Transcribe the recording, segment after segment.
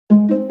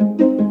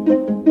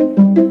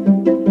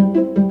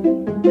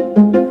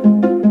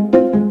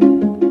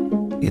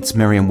It's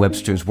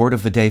Merriam-Webster's Word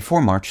of the Day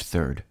for March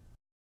 3rd.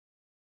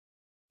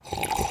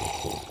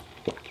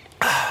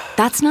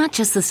 That's not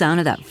just the sound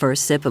of that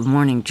first sip of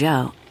Morning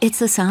Joe. It's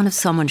the sound of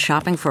someone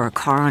shopping for a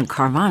car on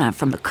Carvana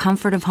from the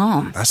comfort of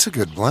home. That's a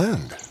good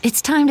blend.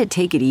 It's time to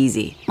take it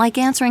easy, like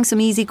answering some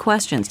easy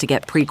questions to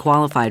get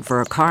pre-qualified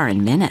for a car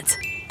in minutes.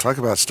 Talk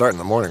about starting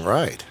the morning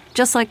right.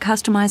 Just like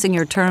customizing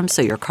your terms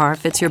so your car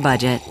fits your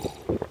budget.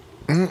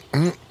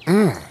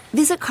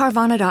 Visit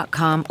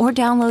Carvana.com or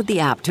download the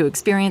app to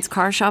experience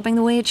car shopping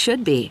the way it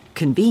should be.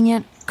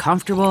 Convenient,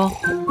 comfortable.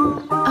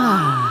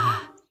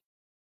 Ah.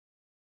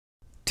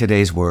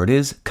 Today's word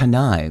is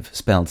connive,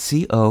 spelled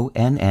C-O-N-N-I-V-E.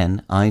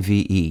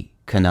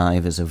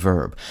 Connive is a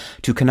verb.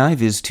 To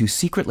connive is to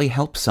secretly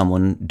help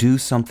someone do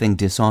something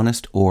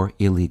dishonest or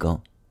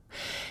illegal.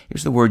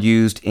 Here's the word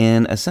used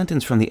in a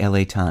sentence from the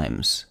LA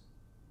Times.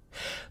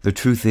 The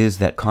truth is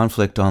that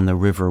conflict on the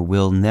river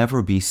will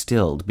never be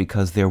stilled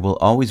because there will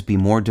always be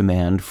more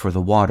demand for the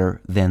water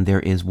than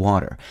there is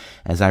water.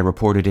 As I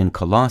reported in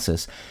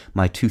Colossus,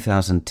 my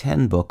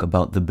 2010 book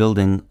about the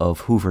building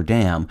of Hoover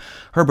Dam,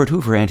 Herbert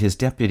Hoover and his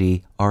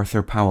deputy,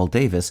 Arthur Powell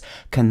Davis,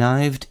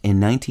 connived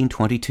in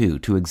 1922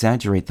 to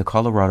exaggerate the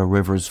Colorado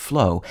River's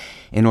flow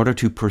in order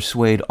to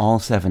persuade all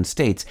 7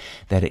 states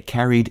that it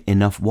carried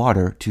enough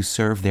water to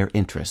serve their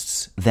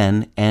interests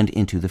then and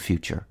into the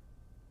future.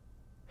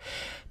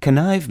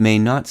 Connive may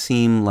not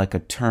seem like a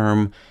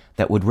term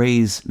that would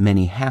raise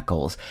many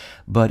hackles,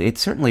 but it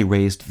certainly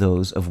raised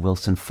those of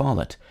Wilson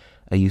Follett,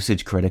 a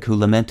usage critic who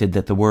lamented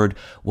that the word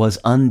was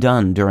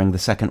undone during the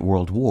Second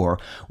World War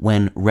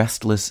when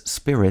restless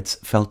spirits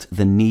felt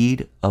the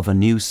need of a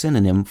new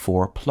synonym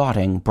for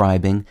plotting,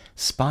 bribing,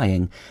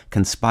 spying,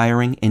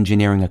 conspiring,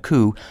 engineering a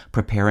coup,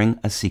 preparing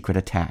a secret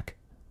attack.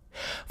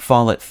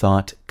 Follett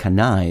thought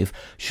connive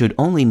should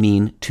only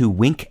mean to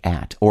wink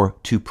at or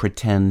to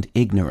pretend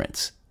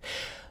ignorance.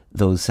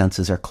 Those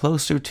senses are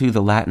closer to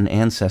the Latin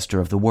ancestor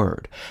of the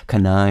word.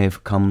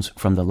 Connive comes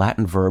from the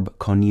Latin verb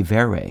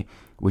connivere,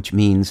 which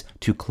means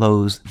to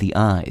close the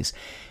eyes,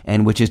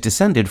 and which is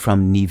descended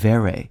from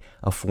nivere,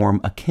 a form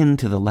akin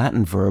to the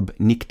Latin verb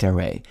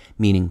nictere,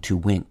 meaning to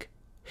wink.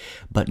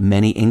 But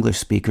many English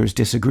speakers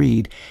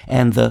disagreed,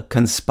 and the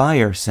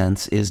conspire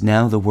sense is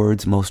now the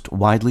word's most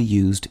widely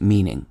used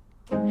meaning.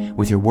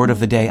 With your Word of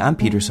the Day, I'm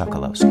Peter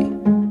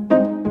Sokolowski.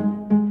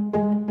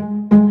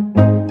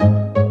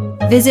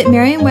 Visit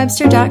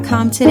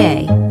Merriam-Webster.com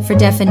today for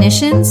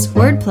definitions,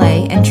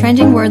 wordplay, and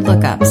trending word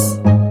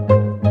lookups.